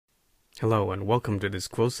Hello and welcome to this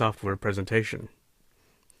Quo Software presentation.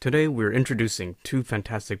 Today we're introducing two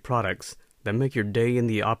fantastic products that make your day in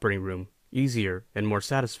the operating room easier and more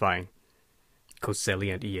satisfying: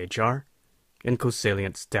 CoSalient EHR and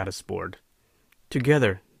CoSalient Status Board.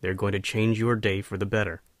 Together, they're going to change your day for the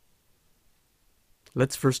better.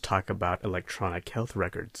 Let's first talk about electronic health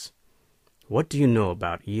records. What do you know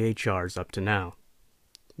about EHRs up to now?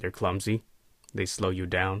 They're clumsy, they slow you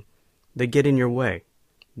down, they get in your way.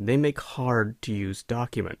 They make hard-to-use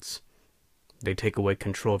documents. They take away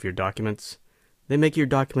control of your documents. They make your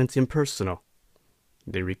documents impersonal.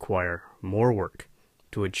 They require more work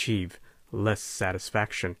to achieve less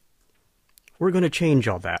satisfaction. We're going to change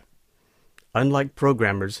all that. Unlike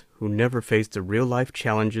programmers who never face the real-life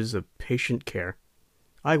challenges of patient care,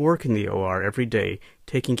 I work in the OR every day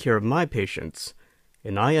taking care of my patients,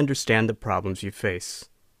 and I understand the problems you face.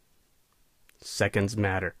 Seconds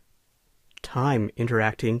matter. Time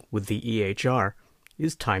interacting with the EHR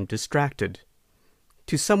is time distracted.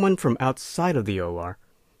 To someone from outside of the OR,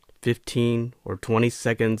 15 or 20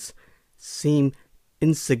 seconds seem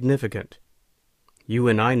insignificant. You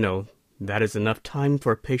and I know that is enough time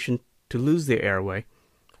for a patient to lose their airway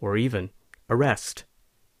or even arrest.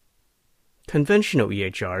 Conventional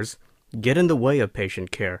EHRs get in the way of patient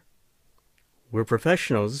care. We're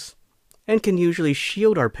professionals and can usually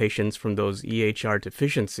shield our patients from those EHR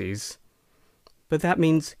deficiencies. But that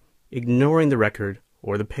means ignoring the record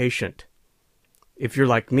or the patient. If you're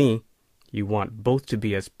like me, you want both to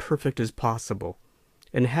be as perfect as possible,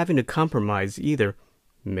 and having to compromise either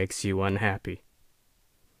makes you unhappy.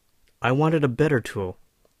 I wanted a better tool,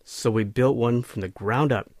 so we built one from the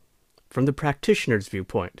ground up, from the practitioner's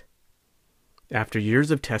viewpoint. After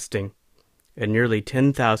years of testing and nearly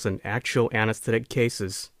 10,000 actual anesthetic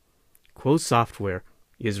cases, Quo Software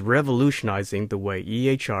is revolutionizing the way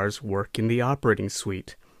EHRs work in the operating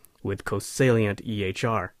suite with CoSalient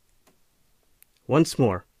EHR. Once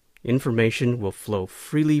more, information will flow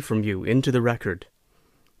freely from you into the record.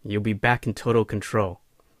 You'll be back in total control.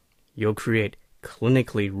 You'll create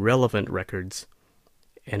clinically relevant records,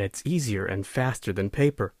 and it's easier and faster than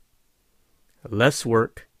paper. Less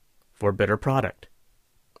work for better product.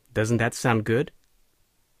 Doesn't that sound good?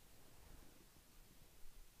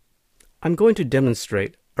 I'm going to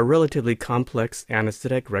demonstrate a relatively complex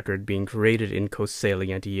anesthetic record being created in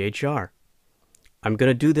CoSalient EHR. I'm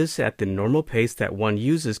going to do this at the normal pace that one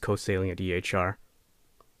uses CoSalient EHR.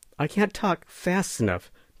 I can't talk fast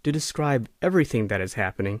enough to describe everything that is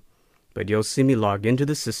happening, but you'll see me log into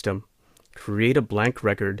the system, create a blank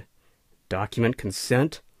record, document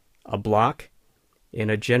consent, a block,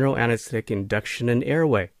 and a general anesthetic induction and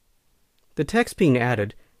airway. The text being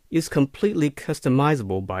added is completely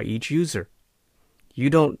customizable by each user. You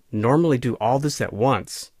don't normally do all this at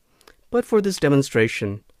once, but for this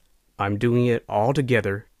demonstration, I'm doing it all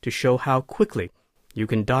together to show how quickly you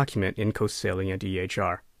can document in CoSalient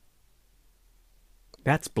EHR.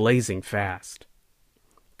 That's blazing fast.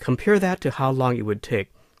 Compare that to how long it would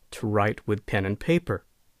take to write with pen and paper.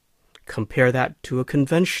 Compare that to a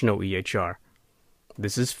conventional EHR.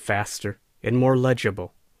 This is faster and more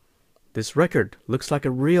legible. This record looks like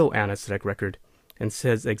a real anesthetic record and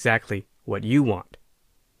says exactly what you want.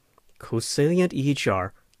 CoSalient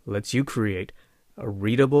EHR lets you create a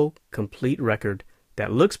readable, complete record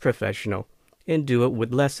that looks professional and do it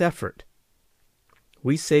with less effort.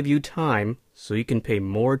 We save you time so you can pay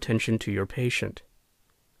more attention to your patient.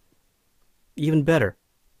 Even better,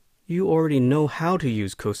 you already know how to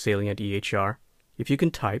use CoSalient EHR if you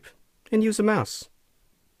can type and use a mouse.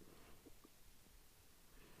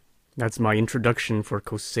 That's my introduction for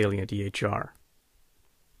CoSalient EHR.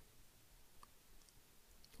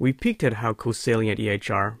 We peeked at how CoSalient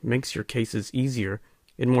EHR makes your cases easier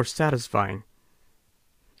and more satisfying.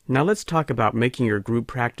 Now let's talk about making your group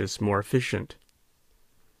practice more efficient.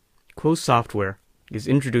 Quo Software is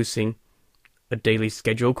introducing a daily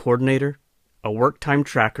schedule coordinator, a work time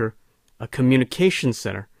tracker, a communication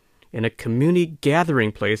center, and a community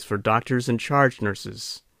gathering place for doctors and charge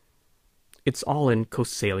nurses. It's all in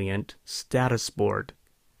CoSalient Status Board.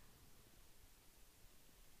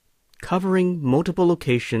 Covering multiple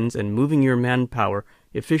locations and moving your manpower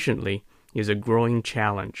efficiently is a growing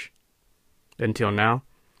challenge. Until now,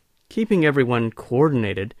 keeping everyone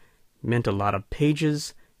coordinated meant a lot of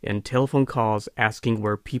pages and telephone calls asking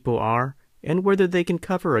where people are and whether they can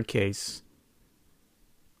cover a case.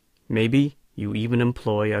 Maybe you even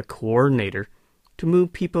employ a coordinator to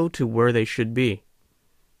move people to where they should be.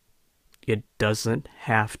 It doesn't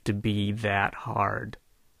have to be that hard.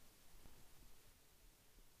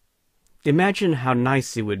 Imagine how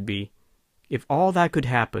nice it would be if all that could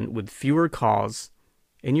happen with fewer calls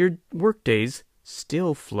and your workdays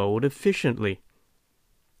still flowed efficiently.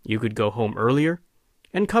 You could go home earlier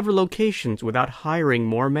and cover locations without hiring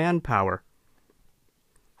more manpower.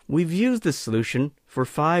 We've used this solution for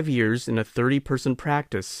 5 years in a 30-person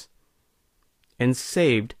practice and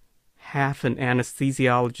saved half an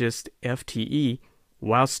anesthesiologist FTE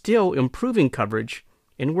while still improving coverage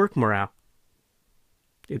and work morale.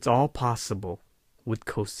 It's all possible with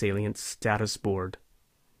Cosalient Status Board,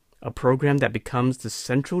 a program that becomes the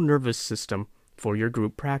central nervous system for your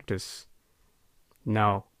group practice.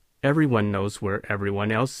 Now, everyone knows where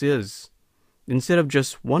everyone else is. Instead of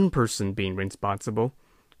just one person being responsible,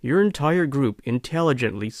 your entire group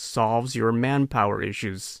intelligently solves your manpower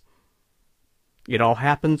issues. It all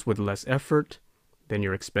happens with less effort than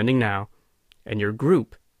you're expending now, and your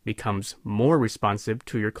group becomes more responsive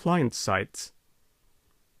to your client sites.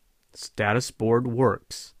 Status Board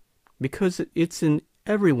works because it's in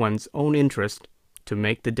everyone's own interest to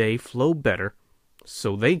make the day flow better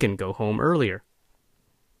so they can go home earlier.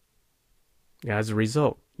 As a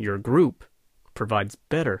result, your group provides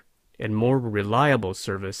better and more reliable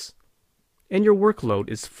service, and your workload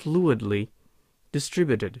is fluidly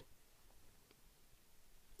distributed.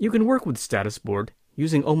 You can work with Status Board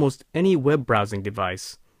using almost any web browsing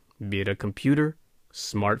device, be it a computer,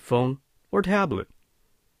 smartphone, or tablet.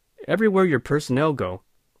 Everywhere your personnel go,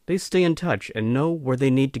 they stay in touch and know where they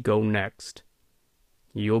need to go next.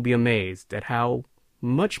 You'll be amazed at how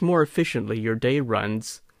much more efficiently your day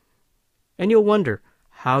runs, and you'll wonder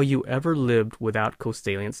how you ever lived without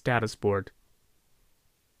Cosalient Status Board.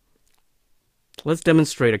 Let's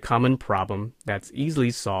demonstrate a common problem that's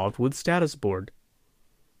easily solved with Status Board.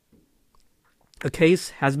 A case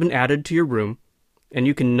has been added to your room, and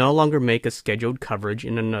you can no longer make a scheduled coverage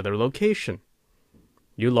in another location.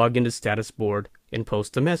 You log into Status Board and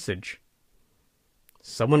post a message.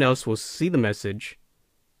 Someone else will see the message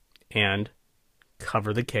and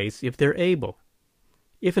cover the case if they're able.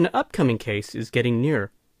 If an upcoming case is getting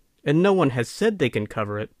near and no one has said they can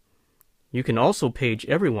cover it, you can also page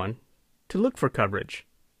everyone to look for coverage.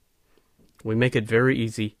 We make it very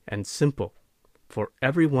easy and simple for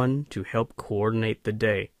everyone to help coordinate the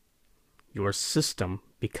day. Your system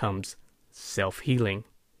becomes self-healing.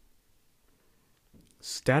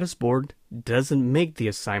 Status Board doesn't make the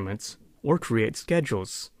assignments or create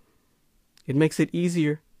schedules. It makes it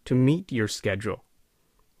easier to meet your schedule,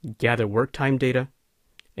 gather work time data,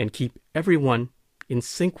 and keep everyone in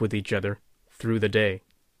sync with each other through the day.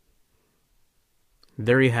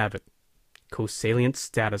 There you have it, Cosalient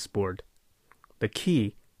Status Board, the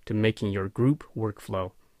key to making your group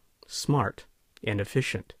workflow smart and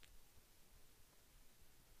efficient.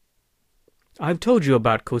 I've told you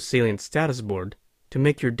about Cosalient Status Board to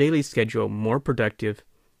make your daily schedule more productive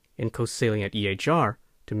and Cosalient EHR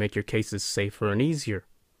to make your cases safer and easier.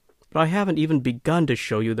 But I haven't even begun to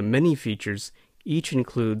show you the many features each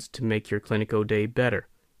includes to make your clinical day better.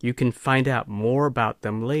 You can find out more about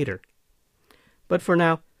them later. But for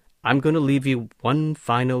now, I'm going to leave you one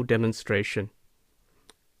final demonstration.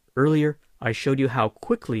 Earlier, I showed you how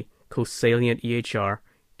quickly Cosalient EHR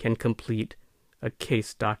can complete a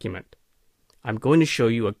case document. I'm going to show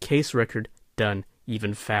you a case record done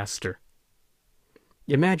even faster.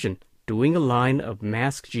 Imagine doing a line of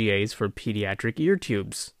mask GAs for pediatric ear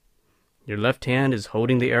tubes. Your left hand is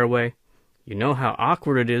holding the airway. You know how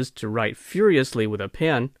awkward it is to write furiously with a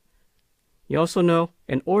pen. You also know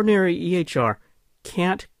an ordinary EHR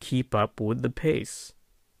can't keep up with the pace.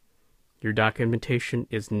 Your documentation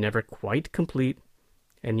is never quite complete,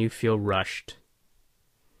 and you feel rushed.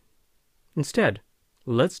 Instead,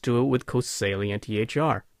 let's do it with Cosalient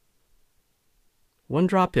EHR. One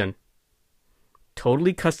drop-in.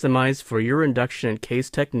 Totally customized for your induction and case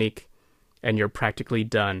technique, and you're practically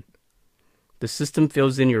done. The system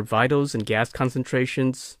fills in your vitals and gas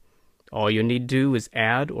concentrations. All you need to do is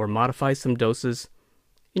add or modify some doses,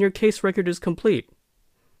 and your case record is complete.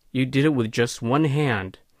 You did it with just one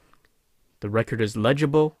hand. The record is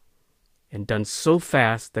legible and done so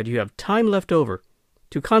fast that you have time left over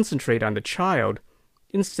to concentrate on the child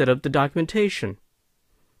instead of the documentation.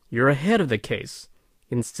 You're ahead of the case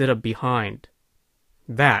instead of behind.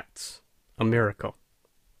 That's a miracle.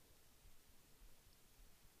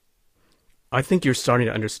 I think you're starting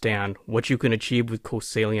to understand what you can achieve with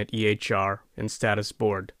Cosalient EHR and Status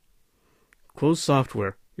Board. Quo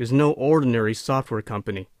Software is no ordinary software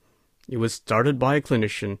company. It was started by a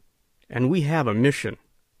clinician, and we have a mission.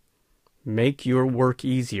 Make your work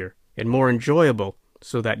easier and more enjoyable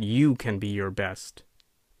so that you can be your best.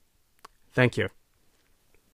 Thank you.